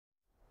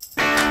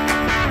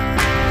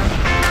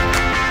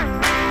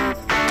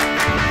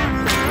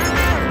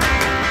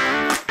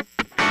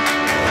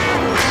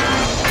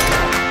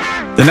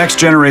The next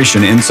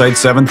generation Insight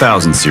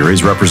 7000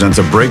 series represents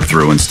a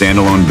breakthrough in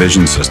standalone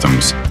vision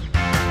systems,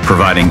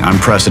 providing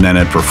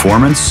unprecedented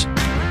performance,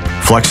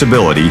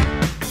 flexibility,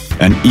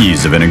 and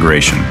ease of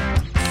integration.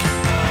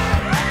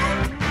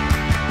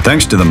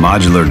 Thanks to the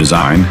modular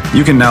design,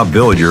 you can now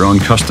build your own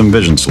custom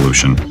vision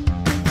solution.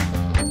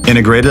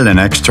 Integrated and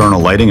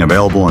external lighting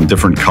available in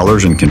different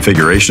colors and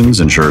configurations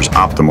ensures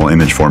optimal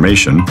image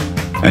formation,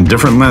 and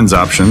different lens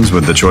options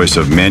with the choice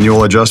of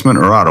manual adjustment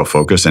or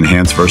autofocus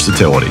enhance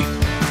versatility.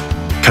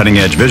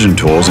 Cutting-edge vision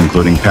tools,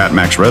 including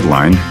PatMax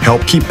Redline,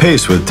 help keep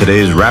pace with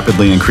today's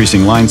rapidly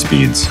increasing line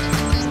speeds.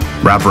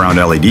 Wraparound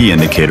LED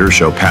indicators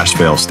show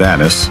pass-fail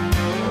status.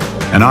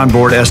 An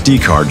onboard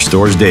SD card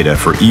stores data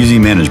for easy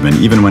management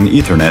even when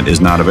Ethernet is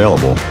not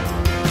available.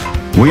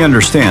 We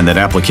understand that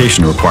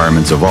application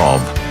requirements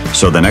evolve,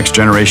 so the next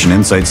generation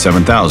Insight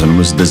 7000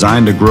 was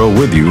designed to grow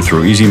with you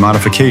through easy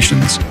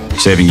modifications,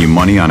 saving you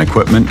money on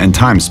equipment and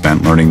time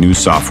spent learning new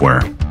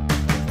software.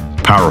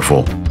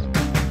 Powerful,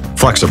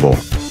 flexible,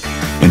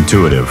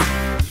 intuitive.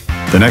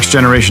 The next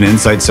generation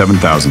Insight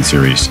 7000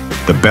 series,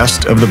 the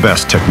best of the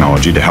best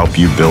technology to help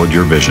you build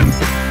your vision.